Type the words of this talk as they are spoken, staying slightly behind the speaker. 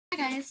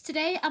guys,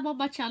 today I'm on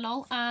my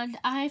channel and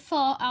I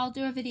thought I'll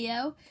do a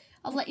video.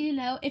 I'll let you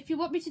know. If you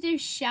want me to do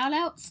shout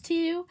outs to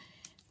you,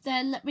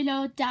 then let me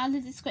know down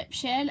in the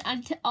description,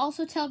 and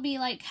also tell me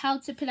like how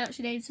to pronounce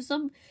your names,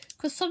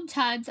 because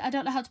sometimes I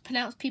don't know how to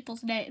pronounce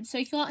people's names. So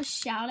if you want a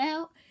shout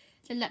out,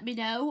 then let me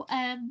know.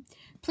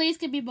 Please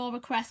give me more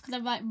requests because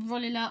I'm like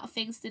running out of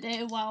things to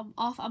do while I'm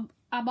off.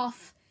 I'm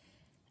off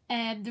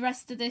the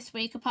rest of this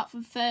week, apart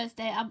from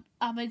Thursday.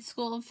 I'm in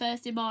school on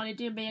Thursday morning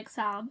doing my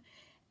exam.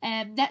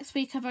 Next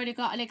week I've only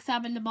got an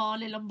exam in the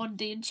morning on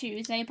Monday and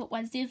Tuesday, but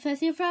Wednesday and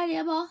Thursday and Friday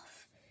I'm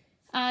off.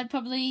 And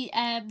probably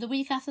the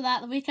week after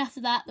that, the week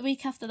after that, the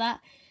week after that.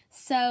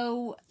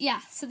 So yeah,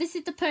 so this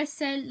is the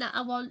person that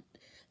I want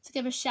to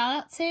give a shout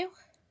out to.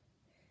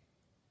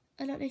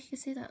 I don't know if you can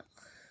see that.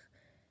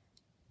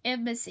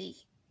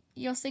 Emzi.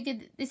 You're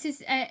singing, this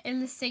is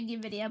in the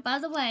singing video. By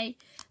the way,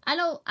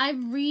 I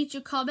read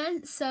your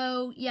comments,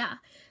 so yeah.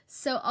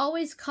 So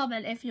always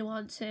comment if you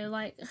want to,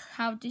 like,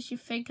 how did you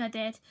think I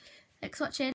did? Thanks for watching.